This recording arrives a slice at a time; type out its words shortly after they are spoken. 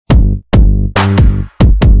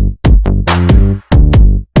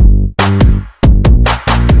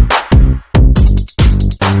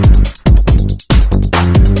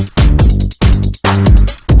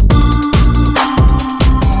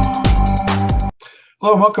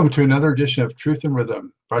Hello and welcome to another edition of Truth and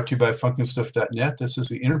Rhythm, brought to you by FunknStuff.net. This is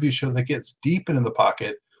the interview show that gets deep into the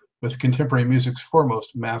pocket with contemporary music's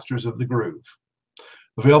foremost masters of the groove.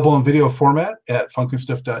 Available in video format at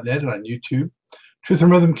FunknStuff.net and on YouTube. Truth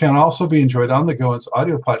and Rhythm can also be enjoyed on the go as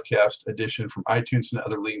audio podcast edition from iTunes and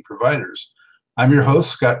other leading providers. I'm your host,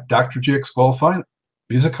 Scott Dr. J.X. Goldfine,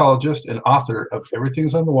 musicologist and author of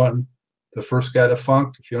Everything's on the One, The First Guide to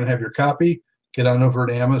Funk. If you don't have your copy, get on over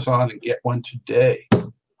to Amazon and get one today.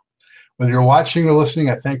 Whether you're watching or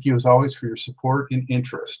listening, I thank you as always for your support and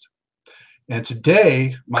interest. And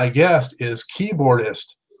today, my guest is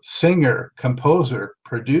keyboardist, singer, composer,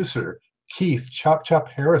 producer, Keith Chop Chop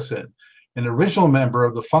Harrison, an original member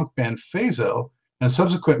of the funk band Phazo and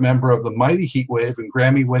subsequent member of the mighty Heatwave and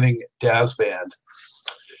Grammy-winning Dazz Band.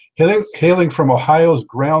 Hailing from Ohio's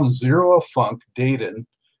ground zero of funk, Dayton,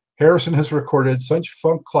 Harrison has recorded such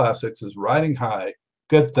funk classics as Riding High,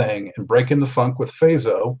 Good Thing, and Breaking the Funk with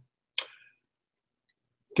Phazo,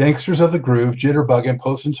 Gangsters of the Groove, Jitterbuggin',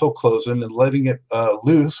 Post Until Closin', and Letting It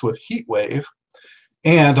Loose with Heatwave,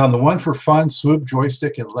 and on the One for Fun, Swoop,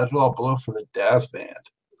 Joystick, and Let It All Blow for the Dazz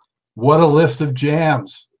Band. What a list of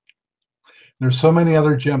jams. There's so many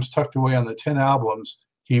other gems tucked away on the 10 albums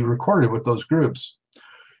he recorded with those groups.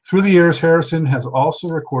 Through the years, Harrison has also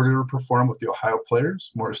recorded or performed with the Ohio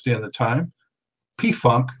Players, Morris Day and the Time,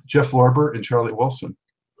 P-Funk, Jeff Lorber, and Charlie Wilson.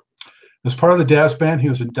 As part of the Dazz Band, he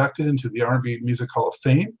was inducted into the R&B Music Hall of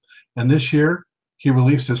Fame, and this year, he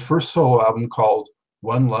released his first solo album called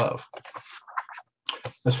One Love.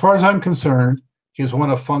 As far as I'm concerned, he is one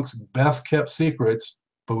of funk's best-kept secrets,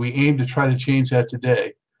 but we aim to try to change that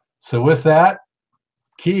today. So with that,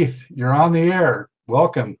 Keith, you're on the air.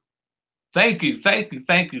 Welcome. Thank you for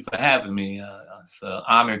having me. It's an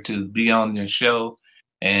honor to be on your show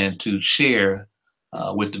and to share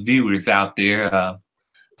with the viewers out there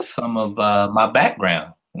some of my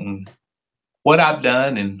background, and what I've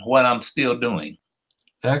done and what I'm still doing.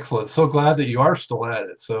 Excellent. So glad that you are still at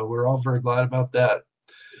it. So we're all very glad about that.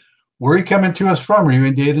 Where are you coming to us from? Are you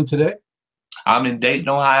in Dayton today? I'm in Dayton,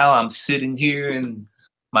 Ohio. I'm sitting here in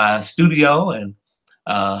my studio, and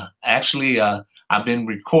actually I've been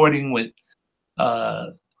recording with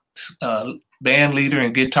band leader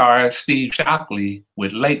and guitarist Steve Shockley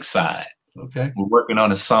with Lakeside. Okay. We're working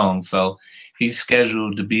on a song, so he's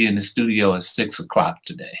scheduled to be in the studio at 6 o'clock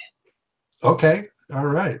today. Okay. All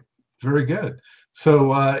right. Very good.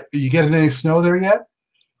 So you getting any snow there yet?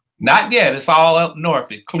 Not yet. It's all up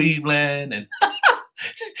north at Cleveland, and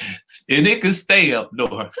and it can stay up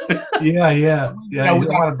north. Yeah. You don't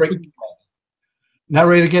want to break. Not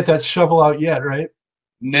ready to get that shovel out yet, right?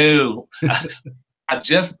 No. I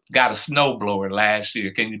just got a snowblower last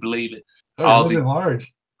year. Can you believe it? Oh, living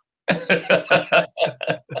large.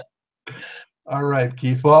 All right,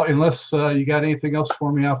 Keith. Well, unless you got anything else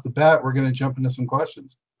for me off the bat, we're going to jump into some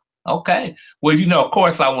questions. Okay. Well, of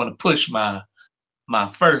course, I want to push my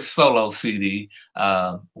first solo CD,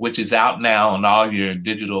 which is out now on all your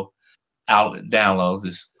digital outlet downloads.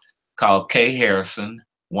 It's called K. Harrison,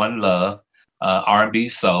 One Love, R&B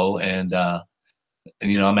Soul, and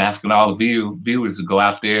I'm asking all the viewers to go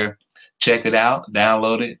out there, check it out,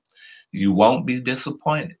 download it. You won't be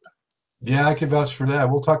disappointed. Yeah, I can vouch for that.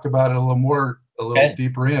 We'll talk about it a little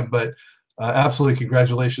deeper in, but absolutely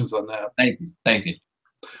congratulations on that. Thank you.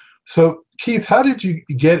 So, Keith, how did you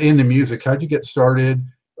get into music? How did you get started?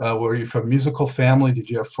 Were you from a musical family?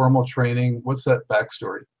 Did you have formal training? What's that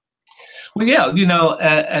backstory? Well, yeah,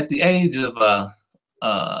 at the age of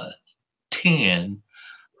 10,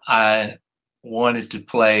 I wanted to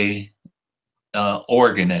play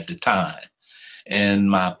organ at the time. And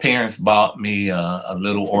my parents bought me a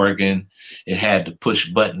little organ. It had the push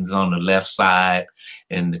buttons on the left side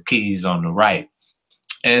and the keys on the right.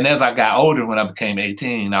 And as I got older, when I became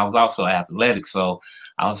 18, I was also athletic. So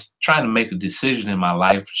I was trying to make a decision in my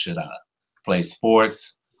life. Should I play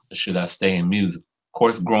sports or should I stay in music? Of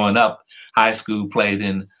course, growing up, high school, played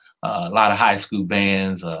in a lot of high school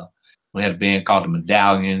bands. We had a band called the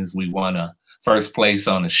Medallions. We won a first place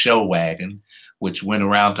on a show wagon, which went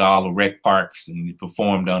around to all the rec parks, and we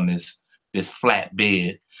performed on this flat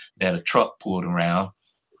bed that a truck pulled around.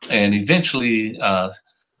 And eventually,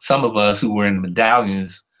 some of us who were in the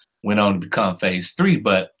Medallions went on to become Phase 3,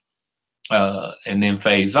 and then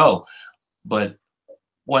Phazo. But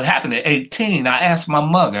what happened at 18, I asked my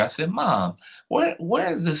mother, I said, Mom,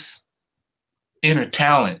 where does this inner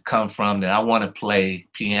talent come from that I want to play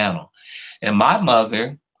piano? And my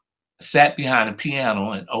mother sat behind a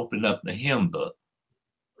piano and opened up the hymn book.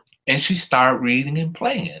 And she started reading and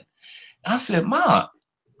playing. I said, Mom,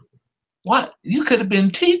 what? You could have been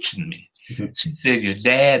teaching me. She said, your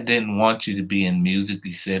dad didn't want you to be in music,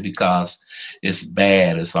 he said, because it's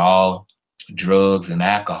bad. It's all drugs and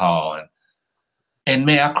alcohol. And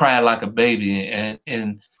man, I cried like a baby.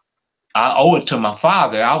 And I owe it to my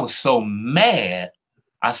father. I was so mad.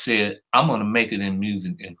 I said, I'm going to make it in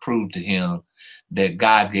music and prove to him that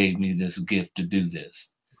God gave me this gift to do this.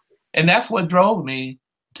 And that's what drove me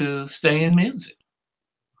to stay in music.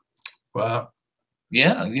 Wow.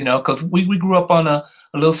 Yeah, you know, because we grew up on a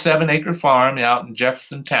little 7-acre farm out in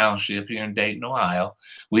Jefferson Township here in Dayton, Ohio.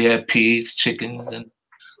 We had pigs, chickens, and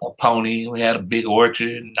a pony. We had a big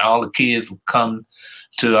orchard, and all the kids would come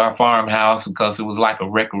to our farmhouse because it was like a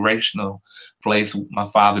recreational place. My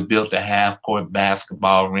father built a half-court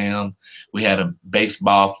basketball rim. We had a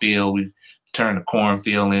baseball field we turned a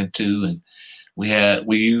cornfield into, and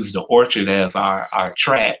we used the orchard as our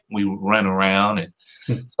track. We would run around, and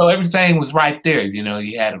so everything was right there. You know,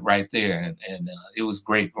 you had it right there, and it was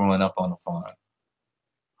great growing up on a farm.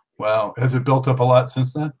 Wow. Has it built up a lot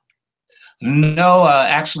since then? No,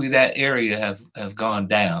 actually, that area has gone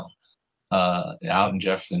down out in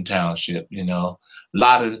Jefferson Township. You know, a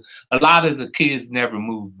lot of the kids never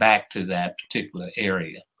moved back to that particular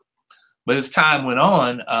area. But as time went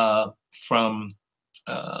on, from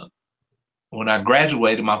when I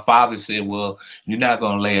graduated, my father said, well, you're not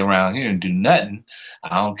going to lay around here and do nothing.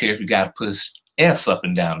 I don't care if you got to push S up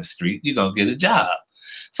and down the street, you're going to get a job.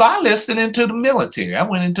 So I enlisted into the military. I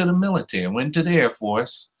went into the military, went to the Air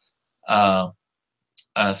Force. I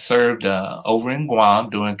served over in Guam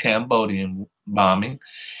during Cambodian bombing,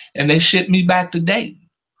 and they shipped me back to Dayton.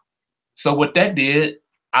 So what that did,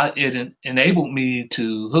 it enabled me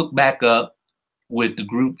to hook back up with the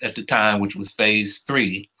group at the time, which was Phase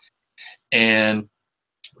 3. And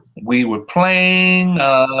we were playing,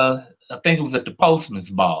 I think it was at the Postman's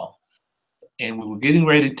Ball. And we were getting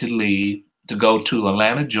ready to leave to go to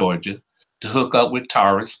Atlanta, Georgia, to hook up with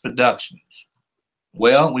Taurus Productions.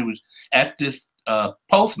 Well, we were at this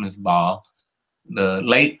Postman's Ball. The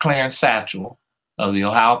late Clarence Satchel of the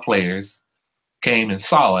Ohio Players came and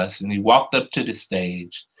saw us, and he walked up to the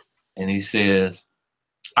stage, and he says,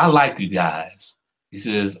 I like you guys. He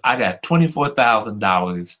says, I got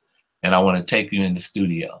 $24,000, and I want to take you in the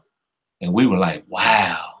studio. And we were like,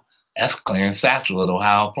 wow, that's Clarence Satchel of the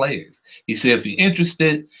Ohio Players. He said, if you're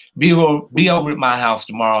interested, be over at my house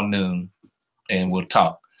tomorrow noon, and we'll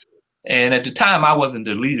talk. And at the time, I wasn't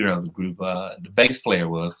the leader of the group. The bass player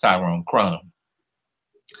was Tyrone Crum.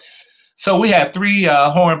 So we had 3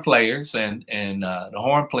 horn players, and the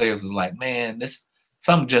horn players was like, man,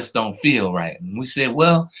 something just don't feel right. And we said,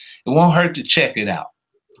 well, it won't hurt to check it out.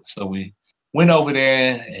 So we went over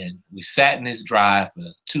there, and we sat in his drive for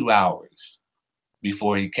 2 hours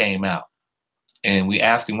before he came out. And we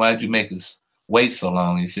asked him, why did you make us wait so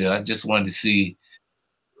long? He said, I just wanted to see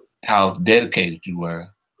how dedicated you were,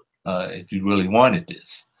 if you really wanted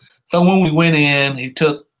this. So when we went in, he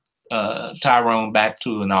took Tyrone back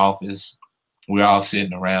to an office. We're all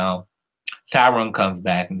sitting around. Tyrone comes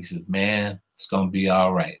back and he says, man, it's going to be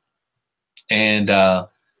all right. And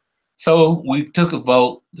so we took a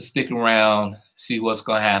vote to stick around, see what's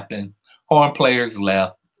going to happen. Horn players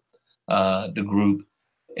left the group,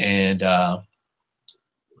 and the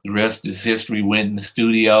rest is history. Went in the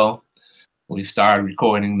studio. We started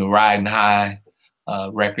recording the Riding High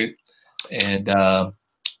record, and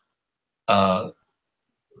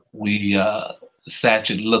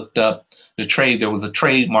Satchel looked up the trade. There was a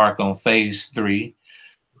trademark on Phase 3,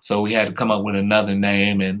 so we had to come up with another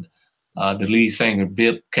name, and the lead singer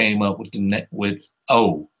Bip came up with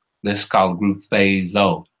O. Let's call the group Phase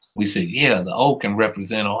O. We said, yeah, the O can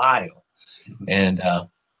represent Ohio, and the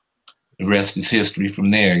rest is history from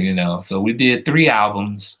there, you know. So we did 3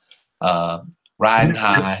 albums, Riding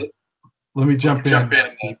High. Let me jump in.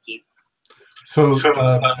 So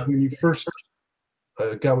when you first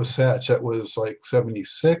got with Satch, that was like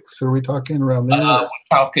 76. Are we talking around there? We're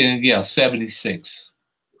talking, yeah, 76.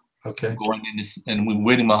 Okay. Going in this, and we were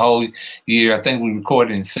with him a whole year. I think we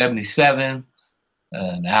recorded in 77.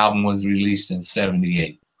 The album was released in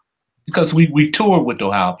 78. Because we toured with the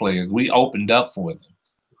Ohio Players. We opened up for them.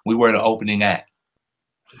 We were the opening act.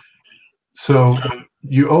 So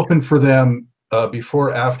you opened for them before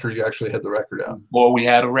or after you actually had the record out? Before we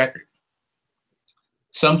had a record.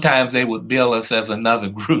 Sometimes they would bill us as another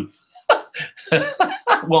group.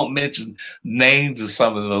 I won't mention names of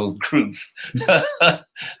some of those groups.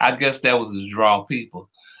 I guess that was to draw people.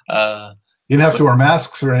 You didn't have to wear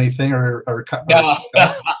masks or anything, or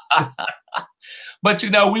But, you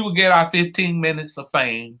know, we would get our 15 minutes of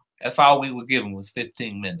fame. That's all we were given was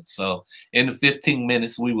 15 minutes. So in the 15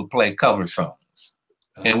 minutes, we would play cover songs.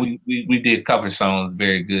 And we did cover songs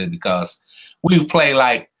very good because we would play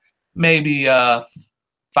like maybe 5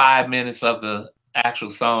 minutes of the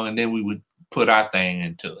actual song, and then we would put our thing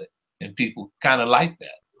into it, and people kind of liked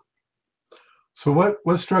that. So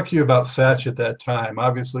what struck you about Satch at that time?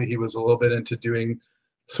 Obviously, he was a little bit into doing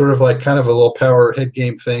sort of like kind of a little power head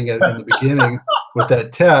game thing in the beginning with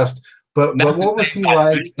that test. But what was he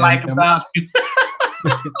like? About you?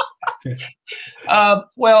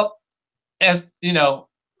 Well, as you know,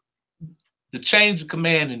 the change of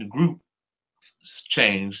command in the group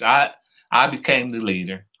changed. I became the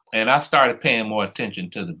leader, and I started paying more attention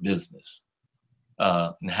to the business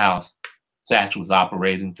and how Satch was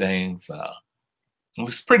operating things. It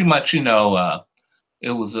was pretty much, it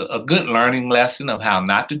was a good learning lesson of how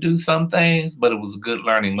not to do some things, but it was a good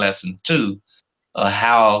learning lesson too,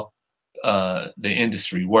 how the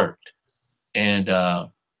industry worked. And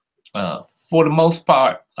for the most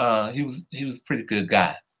part, he was a pretty good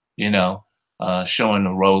guy, showing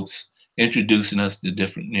the ropes, introducing us to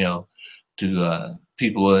different, to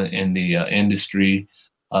people in the industry,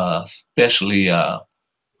 especially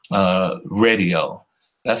radio.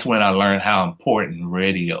 That's when I learned how important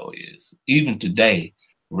radio is. Even today,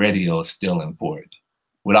 radio is still important.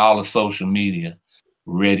 With all the social media,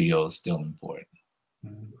 radio is still important.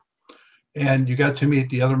 And you got to meet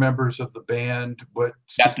the other members of the band.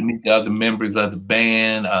 Got to meet the other members of the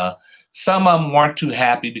band. Some of them weren't too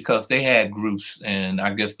happy because they had groups, and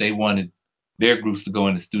I guess they wanted their groups to go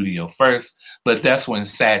in the studio first. But that's when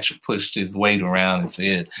Satch pushed his weight around and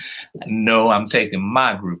said, "No, I'm taking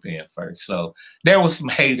my group in first." So there was some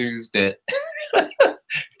haters that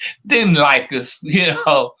didn't like us,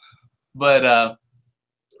 But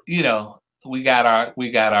we got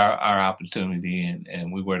our opportunity,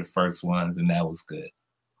 and we were the first ones, and that was good.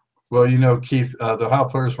 Well, Keith, the Ohio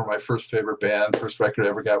Players were my first favorite band. First record I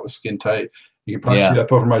ever got was Skin Tight. You can probably see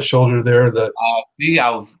up over my shoulder there. I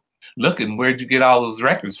was looking. Where'd you get all those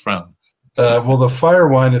records from? Well, the Fire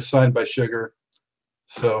one is signed by Sugar.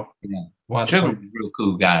 So Sugar was a real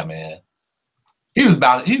cool guy, man. He was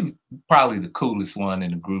probably the coolest one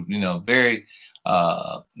in the group. Very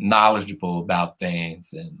knowledgeable about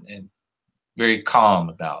things and very calm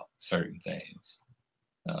about certain things.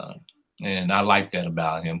 And I like that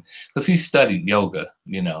about him because he studied yoga,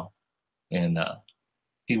 and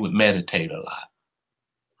he would meditate a lot.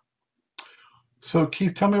 So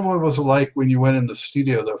Keith, tell me what it was like when you went in the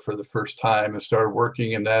studio though for the first time and started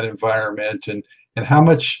working in that environment, and how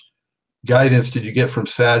much guidance did you get from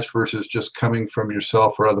Satch versus just coming from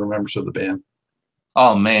yourself or other members of the band?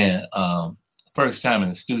 Oh man, first time in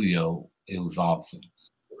the studio, it was awesome.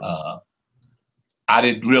 I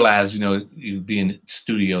didn't realize, you'd be in the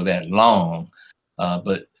studio that long,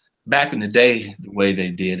 but back in the day, the way they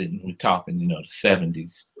did it, and we're talking, the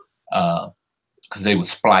 70s, because they would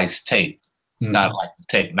splice tape. It's not like the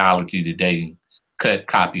technology today, cut,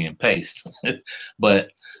 copy, and paste.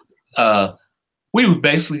 But we would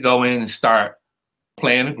basically go in and start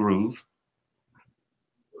playing a groove,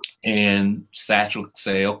 and Satch would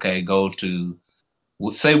say, "Okay, go to."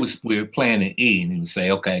 We'll say we were playing an E, and he would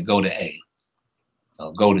say, "Okay, go to A."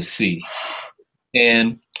 Go to C,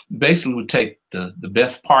 and basically would take the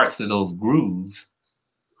best parts of those grooves,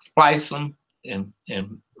 splice them, and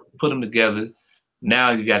put them together. Now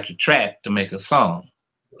you got your track to make a song,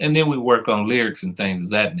 and then we work on lyrics and things of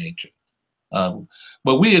that nature.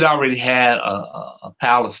 But we had already had a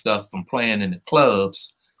pile of stuff from playing in the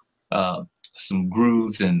clubs, some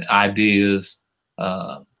grooves and ideas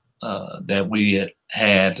that we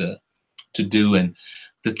had to do, and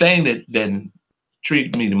the thing that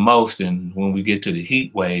intrigued me the most, and when we get to the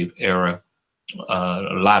heat wave era,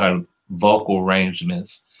 a lot of vocal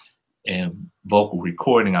arrangements and vocal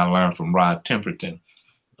recording I learned from Rod Temperton,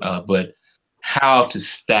 but how to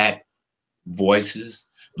stack voices,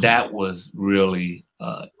 that was really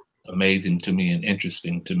amazing to me and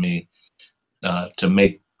interesting to me, to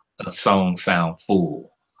make a song sound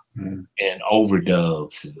full and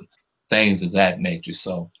overdubs and things of that nature.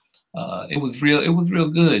 So it was real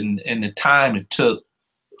good, and the time it took,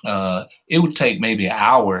 it would take maybe an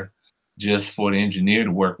hour just for the engineer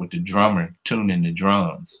to work with the drummer tuning the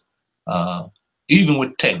drums. Even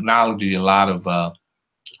with technology, a lot of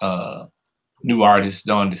new artists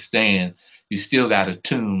don't understand. You still got to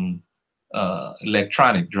tune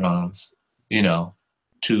electronic drums,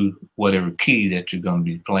 to whatever key that you're going to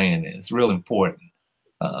be playing in. It's real important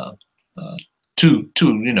to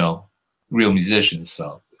real musicians.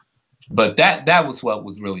 So. But that was what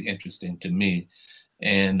was really interesting to me,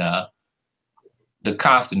 and the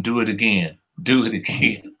constant do it again,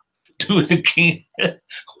 Do it again.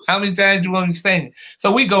 How many times do you want me to sing?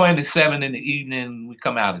 So we go in at 7 in the evening. We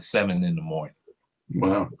come out at 7 in the morning.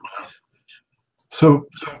 Wow. So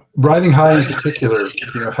Riding High in particular,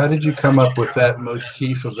 how did you come up with that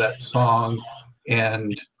motif of that song?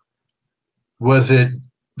 And was it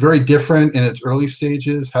very different in its early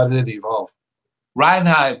stages? How did it evolve? Riding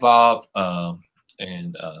High evolved,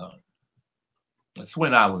 and that's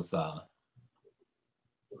when I was,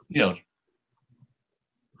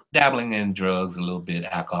 dabbling in drugs a little bit,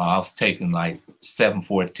 alcohol. I was taking like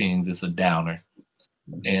 714s, it's a downer.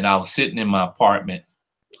 And I was sitting in my apartment,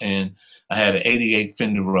 and I had an 88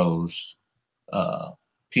 Fender Rose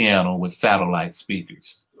piano with satellite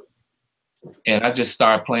speakers. And I just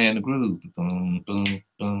started playing the groove. Boom, boom,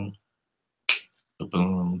 boom.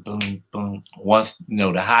 Boom, boom, boom. Once,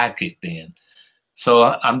 the high kicked in. So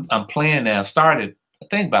I'm playing that. I started, I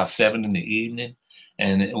think, about 7 in the evening.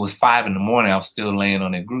 And it was 5 in the morning. I was still laying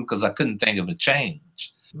on that groove because I couldn't think of a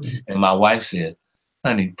change. Mm-hmm. And my wife said,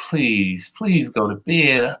 honey, please go to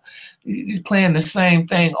bed. You're playing the same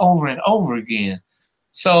thing over and over again.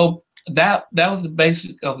 So that was the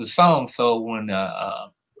basic of the song. So when I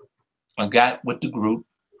got with the group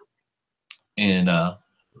and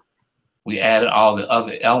we added all the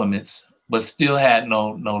other elements, but still had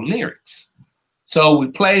no lyrics. So we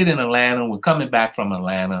played in Atlanta. We're coming back from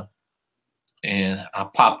Atlanta. And I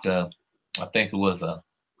popped I think it was a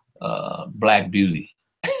Black Beauty.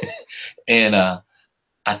 And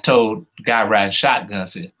I told the guy riding shotgun, I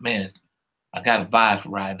said, man, I got a vibe for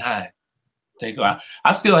Riding High. Take her out.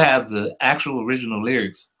 I still have the actual original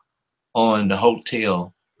lyrics on the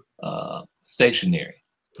hotel stationery.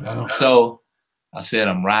 Oh. So I said,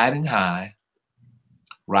 I'm riding high,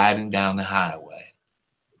 riding down the highway.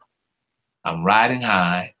 I'm riding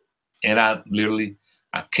high, and I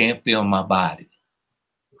can't feel my body.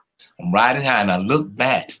 I'm riding high, and I look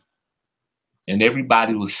back, and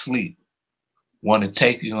everybody was asleep. Want to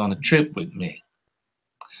take you on a trip with me.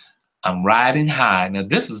 I'm riding high. Now,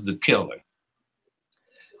 this is the killer.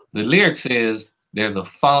 The lyric says, there's a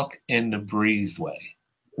funk in the breezeway.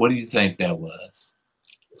 What do you think that was?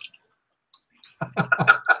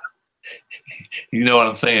 You know what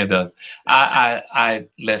I'm saying, though? I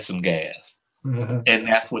let some gas. Mm-hmm. And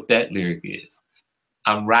that's what that lyric is.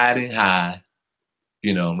 I'm riding high,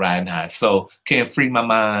 I'm riding high. So can't free my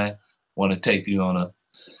mind, want to take you on a...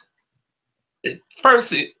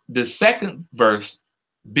 First, the second verse,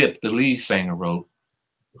 Bip, the lead singer, wrote,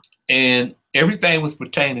 and everything was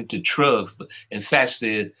pertaining to drugs, and Satch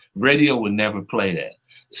said radio would never play that.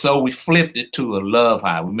 So we flipped it to a love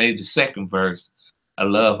high. We made the second verse a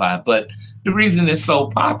love high. But the reason it's so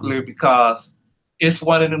popular because it's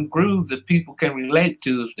one of them grooves that people can relate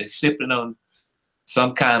to if they're sipping on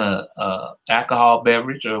some kind of alcohol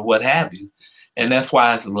beverage or what have you. And that's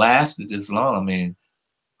why it's lasted this long. I mean,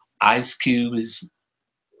 Ice Cube is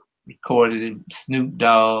recorded it, Snoop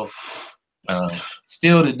Dogg.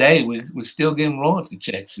 Still today, we're still getting royalty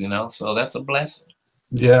checks, so that's a blessing.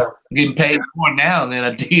 Yeah. I'm getting paid more now than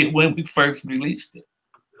I did when we first released it.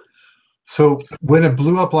 So when it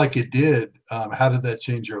blew up like it did, how did that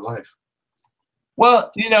change your life?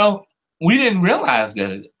 Well, we didn't realize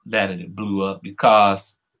that it blew up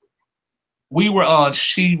because we were on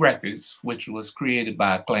She Records, which was created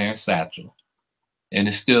by Clarence Satchel, and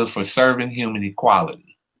it stood for Serving Human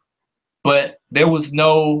Equality. But it was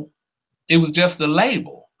just a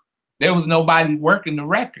label. There was nobody working the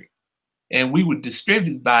record. And we were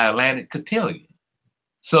distributed by Atlantic Cotillion.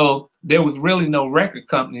 So there was really no record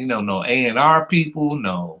company, no A&R people,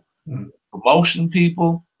 no promotion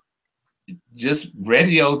people. Just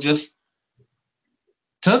radio just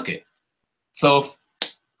took it. So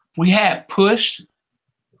we had Push.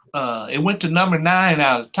 It went to number 9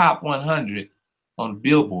 out of the top 100 on the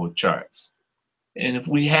Billboard charts. And if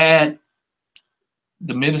we had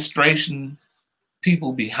the administration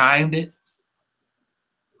people behind it,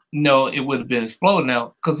 it would have been exploding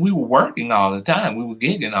now because we were working all the time. We were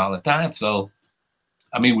gigging all the time. So,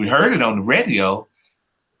 I mean, we heard it on the radio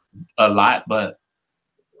a lot, but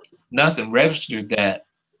nothing registered that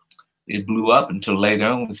it blew up until later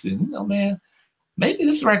on. We said, man, maybe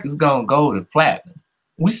this record's going to go to platinum.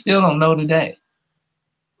 We still don't know today.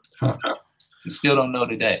 Huh. We still don't know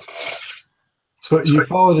today. So you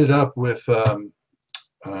followed it up with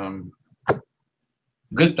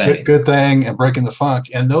Good Thing. Good Thing and Breaking the Funk.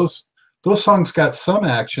 And those songs got some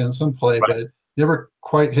action, some play, right, but never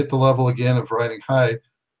quite hit the level again of Riding High.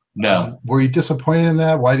 No. Were you disappointed in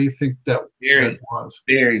that? Why do you think that was?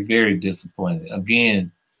 Very, very disappointed.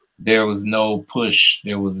 Again, there was no push.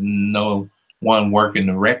 There was no one working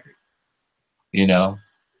the record. There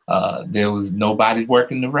was nobody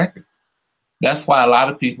working the record. That's why a lot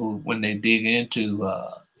of people, when they dig into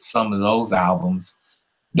some of those albums,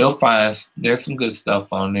 they'll find there's some good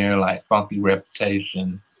stuff on there, like Funky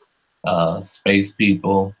Reputation, Space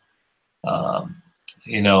People, um,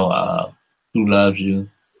 you know, Who Loves You.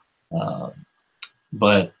 Uh,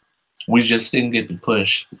 but we just didn't get the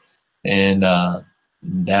push, and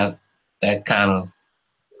that kind of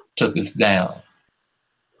took us down.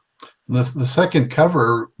 The second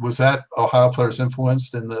cover, was that Ohio Players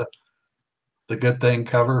influenced in the Good Thing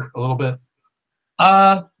cover a little bit?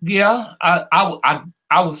 Yeah,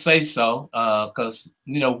 I would say so. Because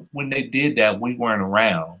you know when they did that, we weren't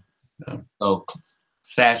around. Yeah. So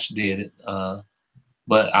Sash did it.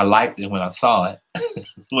 But I liked it when I saw it.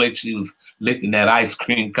 The way she was licking that ice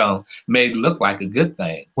cream cone made it look like a good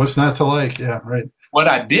thing. What's not to like? Yeah, right. What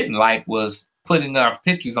I didn't like was putting our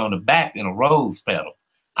pictures on the back in a rose petal.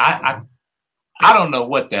 I don't know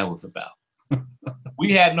what that was about.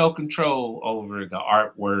 We had no control over the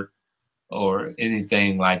artwork or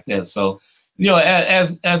anything like that. So, you know,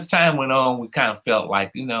 as time went on, we kind of felt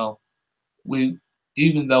like, you know, we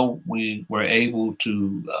even though we were able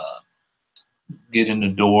to get in the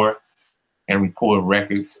door and record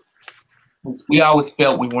records, we always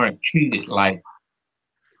felt we weren't treated like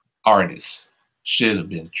artists should have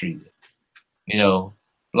been treated. You know,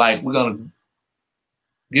 like we're gonna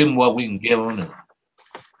give them what we can give them and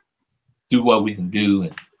do what we can do,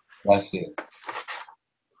 and that's it.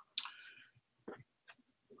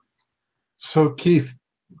 So Keith,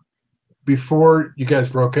 before you guys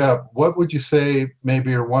broke up, what would you say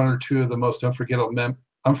maybe are one or two of the most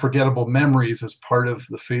unforgettable memories as part of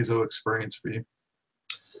the Phaso experience for you?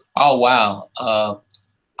 Oh wow!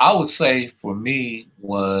 I would say for me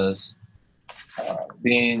was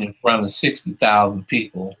being in front of 60,000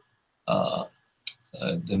 people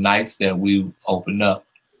the nights that we opened up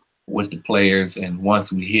with the players, and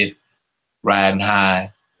once we hit Riding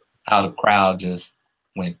High, how the crowd just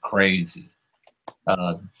went crazy.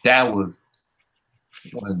 That was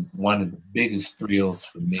one of the biggest thrills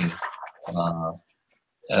for me.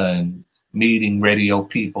 And meeting radio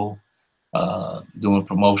people, doing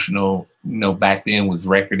promotional, you know, back then was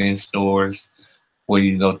record in stores where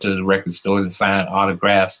you go to the record stores and sign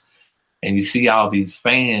autographs, and you see all these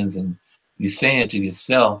fans, and you're saying to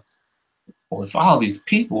yourself, well, if all these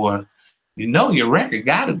people are, you know, your record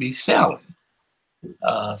got to be selling.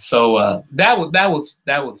 So that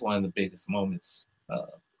was one of the biggest moments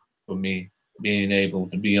for me, being able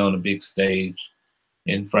to be on a big stage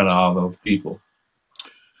in front of all those people.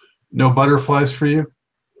 No butterflies for you?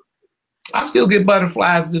 I still get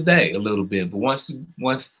butterflies today a little bit, but once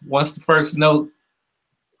the first note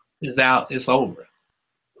is out, it's over.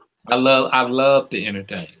 I love to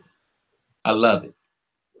entertain. I love it.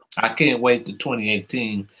 I can't wait to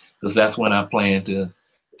 2018 because that's when I plan to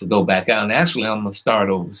go back out. And actually, I'm gonna start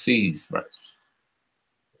overseas first.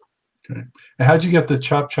 Okay. And how'd you get the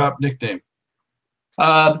Chop Chop nickname?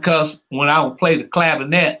 Because when I would play the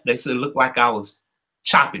clarinet, they said it looked like I was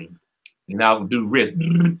chopping. And I would do riff.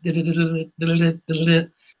 And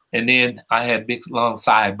then I had big long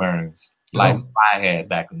sideburns like I had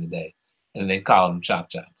back in the day. And they called them Chop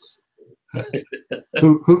Chops.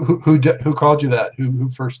 Who called you that? Who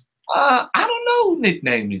first? I don't know who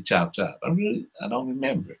nicknamed me Chop Chop. I don't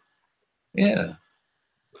remember. Yeah.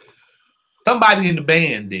 Somebody in the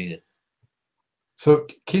band did. So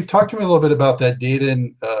Keith, talk to me a little bit about that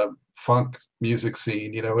Dayton funk music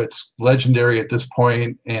scene. You know, it's legendary at this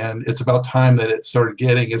point, and it's about time that it started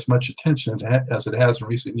getting as much attention as it has in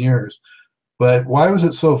recent years. But why was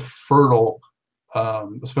it so fertile,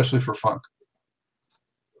 especially for funk?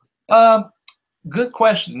 Good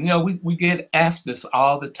question. You know, we get asked this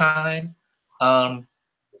all the time. A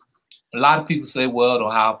lot of people say, well, the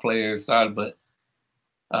Ohio Players started, but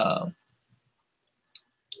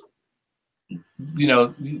you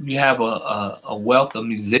know, you have a wealth of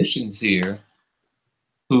musicians here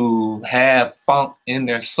who have funk in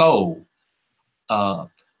their soul.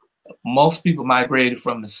 Most people migrated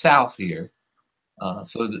from the South here,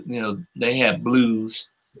 so that, you know, they had blues,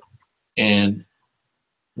 and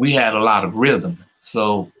we had a lot of rhythm.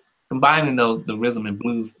 So combining the rhythm and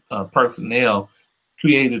blues personnel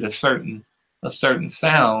created a certain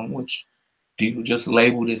sound, which people just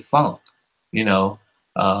labeled it funk, you know.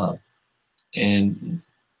 And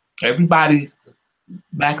everybody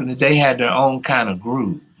back in the day had their own kind of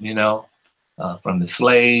groove, you know, from the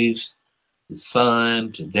Slaves, the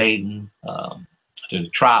Sun, to Dayton, to the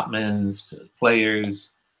Trotmans, to the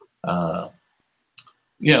Players,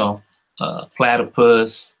 you know,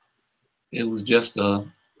 Platypus. It was just a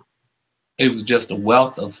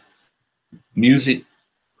wealth of music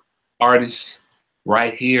artists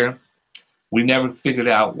right here. we never figured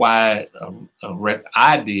out why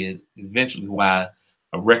I did eventually why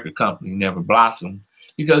a record company never blossomed,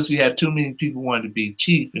 because you had too many people wanting to be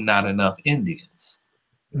chief and not enough Indians.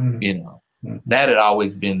 You know, that had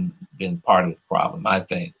always been part of the problem. I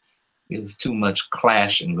think it was too much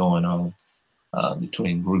clashing going on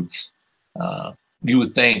between groups. You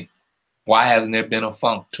would think, why hasn't there been a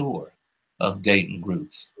funk tour of Dayton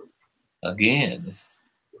groups? Again, it's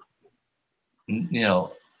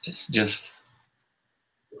just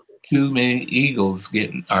too many egos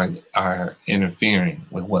are interfering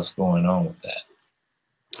with what's going on with that.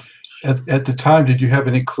 At the time, did you have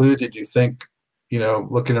any clue? Did you think,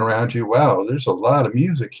 looking around you, wow, there's a lot of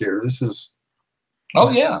music here. This is.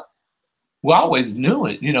 Oh yeah, we always knew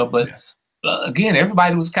it, but again,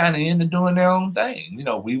 everybody was kind of into doing their own thing.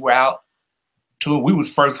 We were out touring. We were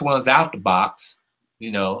first ones out the box,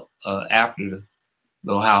 after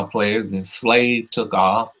the Ohio Players, and Slave took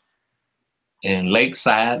off, and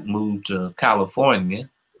Lakeside moved to California,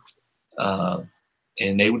 and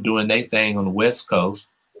they were doing their thing on the West Coast,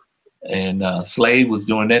 and Slave was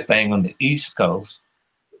doing their thing on the East Coast.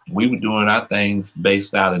 We were doing our things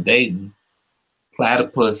based out of Dayton.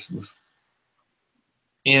 Platypus was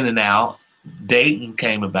in and out. Dayton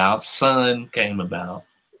came about. Sun came about.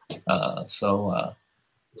 And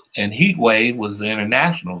Heatwave was the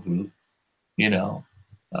international group, it's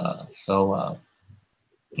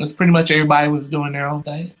pretty much everybody was doing their own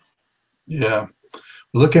thing. Yeah.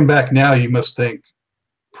 Looking back now, you must think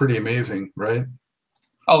pretty amazing, right?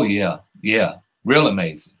 Oh, yeah. Yeah. Real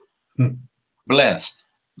amazing. Blessed.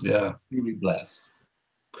 Yeah. Really blessed.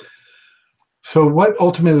 So what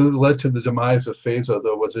ultimately led to the demise of Phaso,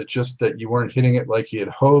 though? Was it just that you weren't hitting it like you had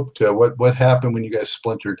hoped? What happened when you guys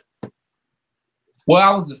splintered? Well,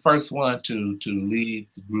 I was the first one to leave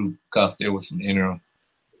the group because there was some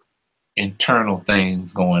internal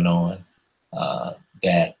things going on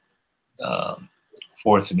that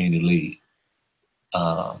forced me to leave.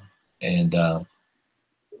 And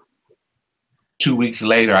 2 weeks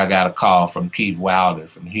later, I got a call from Keith Wilder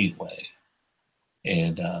from Heatwave.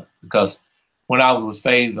 And because when I was with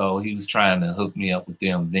Phaso, he was trying to hook me up with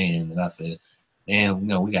them then. And I said, man,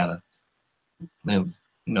 we got to, I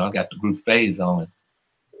got the group Phaso, and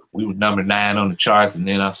we were number 9 on the charts. And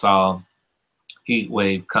then I saw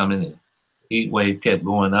Heatwave coming, and Heatwave kept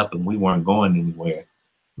going up, and we weren't going anywhere.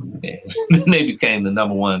 And then they became the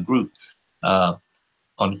number 1 group on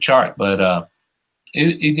the chart. But,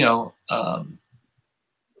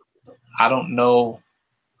 I don't know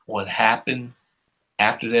what happened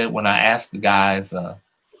after that. When I asked the guys,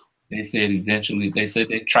 they said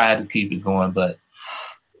they tried to keep it going, but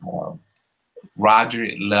Roger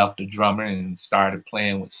had left the drummer and started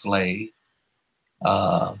playing with Slave.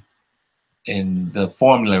 And the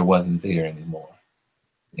formula wasn't there anymore.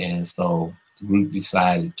 And so the group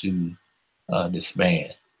decided to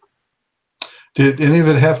disband. Did any of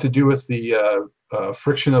it have to do with the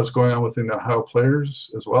friction that was going on within the Ohio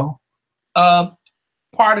Players as well?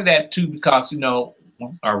 Part of that too, because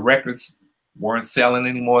our records weren't selling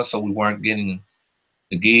anymore, so we weren't getting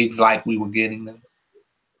the gigs like we were getting them.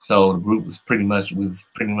 So the group was pretty much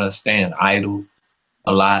staying idle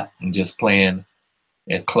a lot and just playing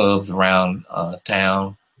at clubs around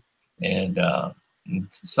town, and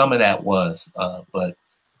some of that was, but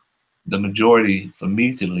the majority for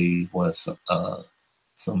me to leave was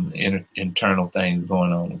some internal things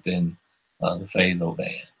going on within the Phaso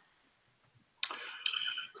band.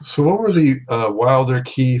 So what were the Wilder,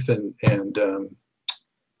 Keith, and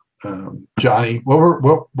Johnny? What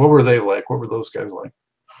were they like? What were those guys like?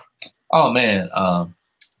 Oh man,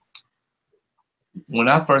 when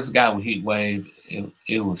I first got with Heatwave,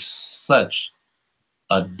 it was such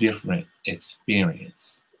a different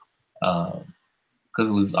experience because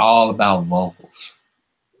it was all about vocals,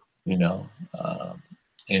 and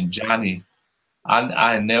Johnny,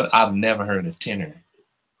 I've never heard a tenor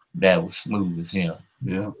that was smooth as him.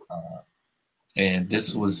 Yeah. And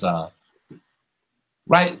this was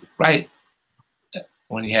right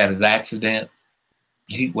when he had his accident.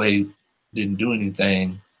 Heatwave didn't do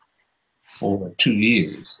anything for 2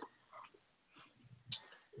 years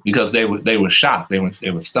because they were shocked. They were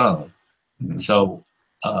stunned. Mm-hmm. So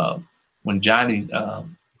when Johnny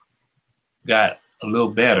got a little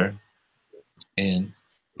better, and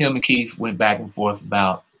him and Keith went back and forth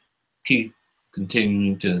about Keith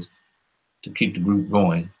continuing to keep the group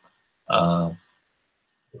going. And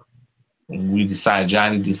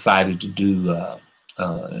Johnny decided to do a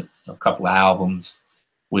couple of albums,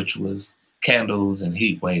 which was Candles and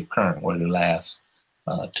Heatwave Current were the last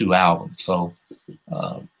 2 albums. So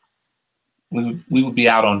we would be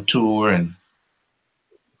out on tour, and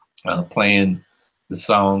playing the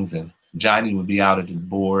songs, and Johnny would be out at the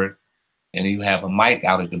board, and he would have a mic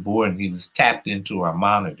out at the board, and he was tapped into our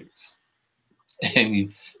monitors.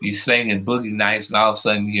 And you singing Boogie Nights, and all of a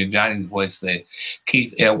sudden you hear Johnny's voice say,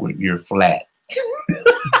 "Keith Edward, you're flat."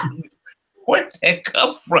 Where'd that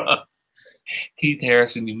come from? Keith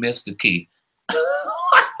Harrison, you missed the key.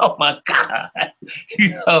 Oh my God.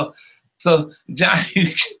 So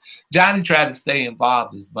Johnny tried to stay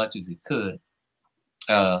involved as much as he could.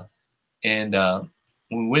 And when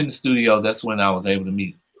we went in the studio, that's when I was able to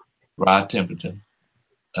meet Rod Temperton.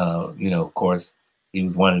 Of course, he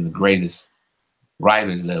was one of the greatest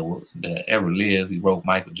writers that ever lived. He wrote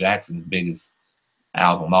Michael Jackson's biggest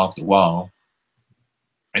album, Off the Wall.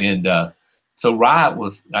 And so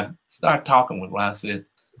I started talking with Rod. I said,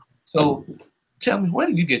 so tell me, where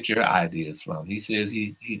do you get your ideas from? He says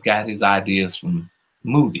he got his ideas from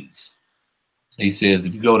movies. He says,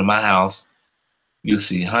 if you go to my house, you'll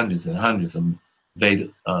see hundreds and hundreds of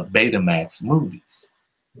Betamax movies.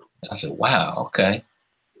 I said, wow, okay.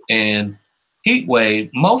 And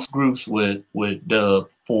Heatwave, most groups would dub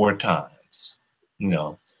 4 times,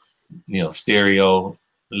 stereo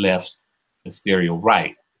left and stereo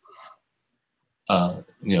right, dub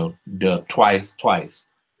twice.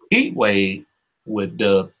 Heatwave would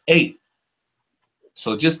dub 8.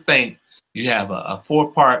 So just think you have a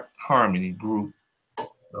 4-part harmony group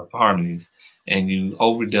of harmonies, and you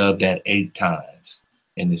overdub that 8 times,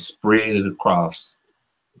 and it's spread it across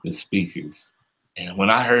the speakers. And when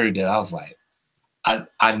I heard that, I was like,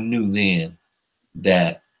 I knew then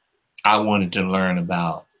that I wanted to learn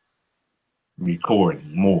about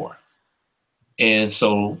recording more. And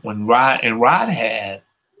so when Rod had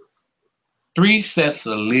 3 sets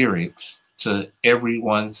of lyrics to every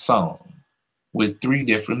one song with 3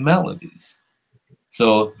 different melodies.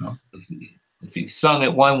 So if he sung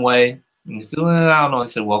it one way, and he said, well, I don't know, he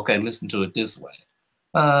said, well, okay, listen to it this way.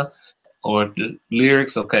 Or the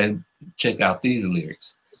lyrics, okay, check out these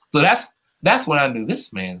lyrics. So that's when I knew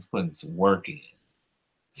this man's putting some work in.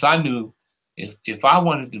 So I knew if I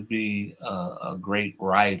wanted to be a great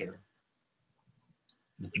writer,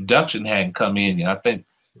 the production hadn't come in yet. I think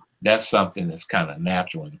that's something that's kind of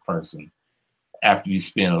natural in a person after you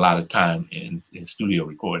spend a lot of time in studio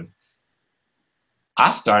recording.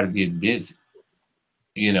 I started getting busy,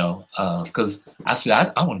 because I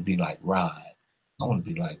said, I want to be like Rod. I want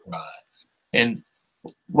to be like Rod. And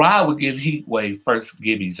Rod would give Heatwave first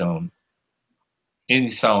gibbies on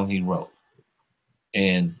any song he wrote.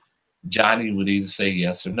 And Johnny would either say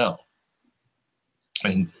yes or no.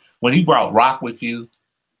 And when he brought Rock With You,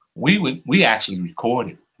 we actually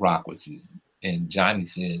recorded Rock With You. And Johnny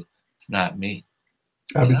said, it's not me.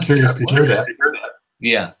 I'd be curious to hear that.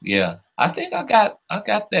 Yeah. I think I got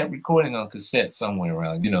that recording on cassette somewhere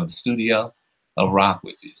around, the studio of Rock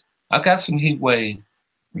With You. I got some Heatwave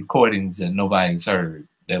recordings that nobody's heard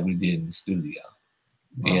that we did in the studio.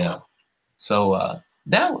 Wow. Yeah. So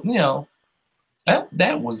that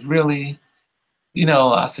was really,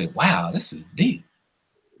 I said, wow, this is deep.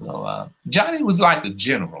 So Johnny was like a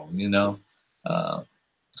general,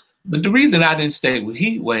 but the reason I didn't stay with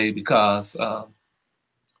Heatwave because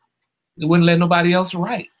it wouldn't let nobody else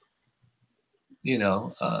write. It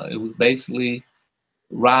was basically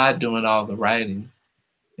Rod doing all the writing,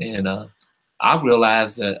 and I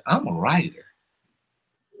realized that I'm a writer.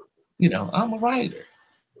 I'm a writer.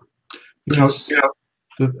 I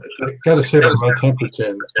got to say about Rod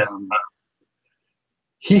Temperton,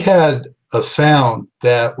 he had a sound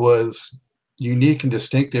that was unique and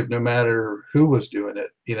distinctive no matter who was doing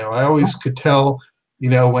it. I always could tell,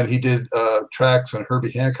 when he did tracks on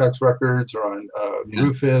Herbie Hancock's records or on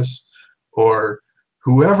Rufus or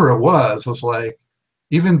whoever it was like,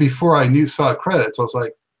 even before I saw credits, I was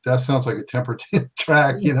like, that sounds like a Temperton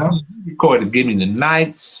track, He recorded Give Me the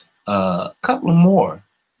Nights, a couple of more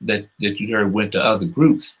that you heard went to other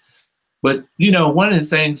groups. But, one of the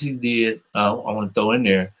things he did, I want to throw in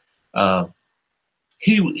there,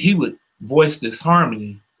 he would voice this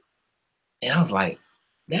harmony, and I was like,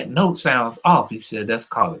 that note sounds off. He said, that's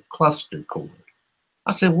called a cluster chord.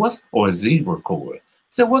 I said, or a zebra chord. I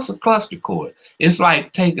said, what's a cluster chord? It's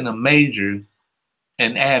like taking a major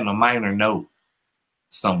and adding a minor note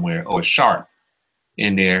somewhere, or sharp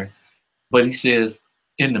in there. But he says,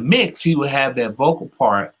 in the mix, he would have that vocal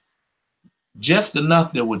part just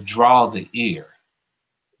enough that would draw the ear,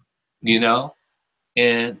 and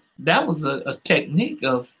that was a technique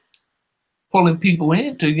of pulling people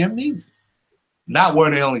into your music. Not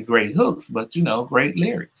were they only great hooks, but great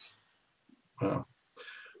lyrics. Wow.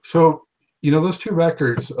 So those 2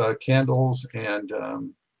 records, Candles and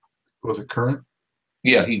was it Current?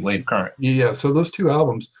 Yeah, Heatwave Current. Yeah. So those 2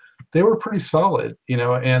 albums, they were pretty solid, you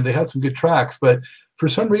know, and they had some good tracks, but for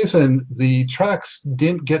some reason the tracks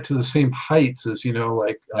didn't get to the same heights as, you know,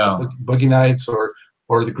 like No, Boogie Nights or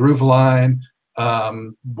the Groove Line.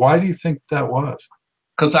 Why do you think that was?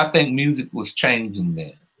 because I think music was changing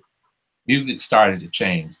then. Music started to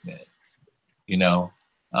change then. You know,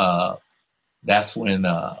 uh, that's when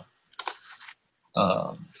um,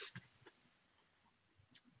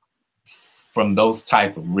 from those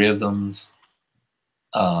type of rhythms,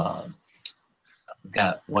 uh,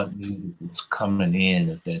 got what music was coming in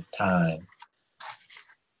at that time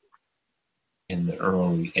in the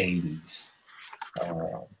early '80s.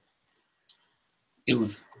 Uh, it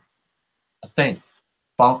was, I think,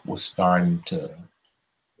 funk was starting to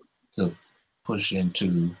push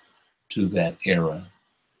into that era,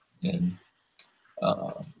 and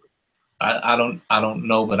uh, I don't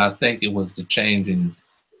know, but I think it was the changing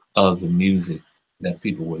of the music that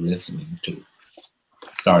people were listening to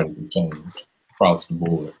started to change across the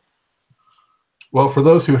board. Well, for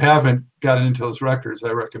those who haven't gotten into those records,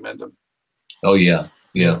 I recommend them. Oh yeah,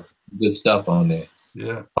 Yeah, yeah, good stuff on there.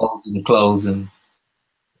 yeah, Closing the closing,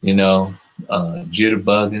 you know,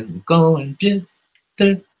 jitterbugging, going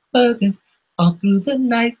jitterbugging all through the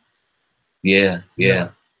night. Yeah, yeah,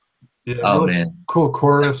 yeah. yeah. Oh Really man, cool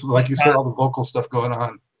chorus, like you said, all the vocal stuff going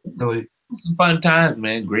on. Really, some fun times,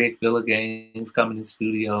 man. Greg Filler Games coming in the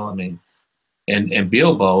studio. I mean, and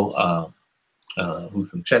Bilbo, who's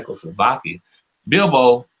from Czechoslovakia.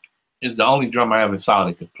 Bilbo is the only drummer I ever saw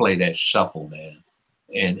that could play that shuffle, man,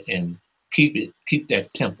 and keep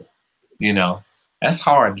that tempo. You know, that's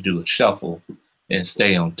hard to do a shuffle and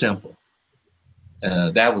stay on tempo.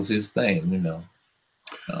 That was his thing, you know.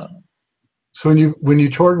 Uh, so when you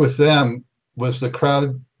toured with them, was the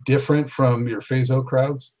crowd different from your Phaso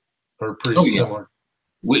crowds, or pretty oh yeah, similar?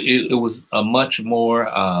 it was a much more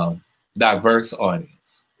diverse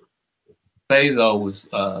audience. Phaso was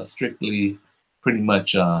strictly pretty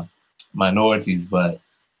much minorities, but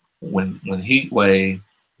when Heatwave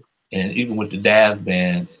and even with the Daz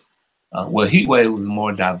band, well, Heatwave was a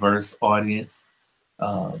more diverse audience.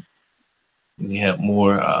 Uh, you had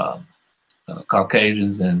more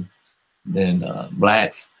Caucasians than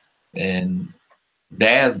blacks, and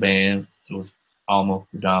Daz band was almost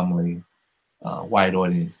predominantly white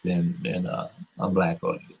audience than a black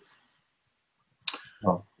audience.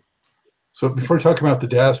 Oh, So before talking about the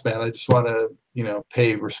Daz band, I just want to, you know,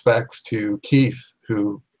 pay respects to Keith,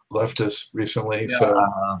 who left us recently. yeah,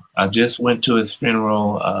 So I just went to his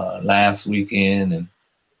funeral last weekend and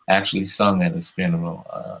actually sung at his funeral,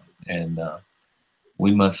 and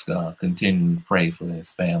we must continue to pray for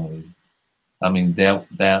his family. I mean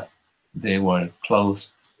that they were a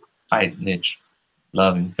close, tight knit,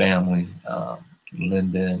 loving family.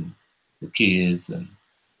 Linda and the kids, and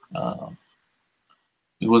um,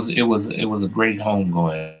 it was a great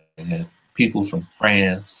homegoing. And had people from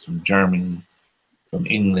France, from Germany, from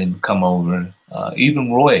England come over.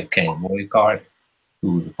 Even Roy came, Roy Carter,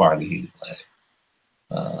 who was a part of Heat.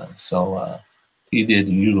 So he did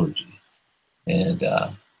the eulogy, and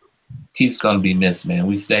he's gonna be missed, man.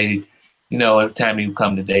 We stayed, you know, every time he would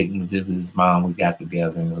come to Dayton to visit his mom, we got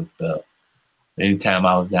together and hooked up. Anytime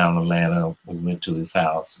I was down in Atlanta, we went to his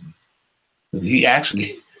house. And he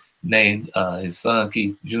actually named his son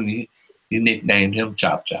Keith Jr. He nicknamed him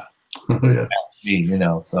Chop Chop. yeah, Me, you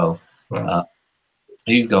know, so wow. uh,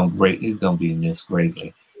 He's gonna be missed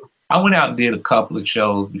greatly. I went out and did a couple of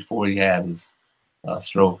shows before he had his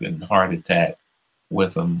stroke and heart attack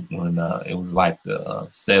with him when it was like the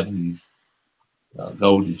 '70s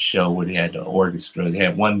Golden show where they had the orchestra. They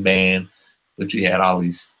had one band, but you had all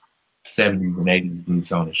these '70s and '80s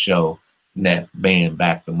groups on the show, and that band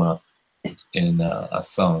backed them up and I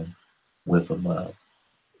sung with them.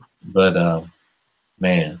 But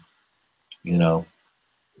man, you know,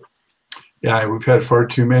 Yeah, we've had far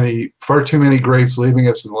too many greats leaving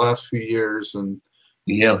us in the last few years, and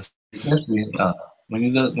yeah, especially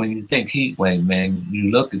when you think Heat Wave, man,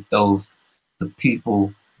 you look at the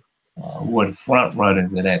people who are the front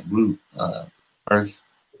runners of that group. First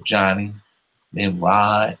Johnny, then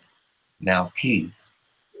Rod, now Keith.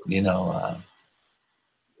 You know,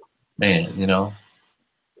 man, you know,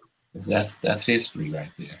 that's history right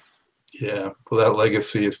there. yeah, well, that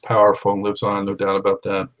legacy is powerful and lives on, no doubt about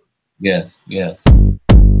that. Yes, yes.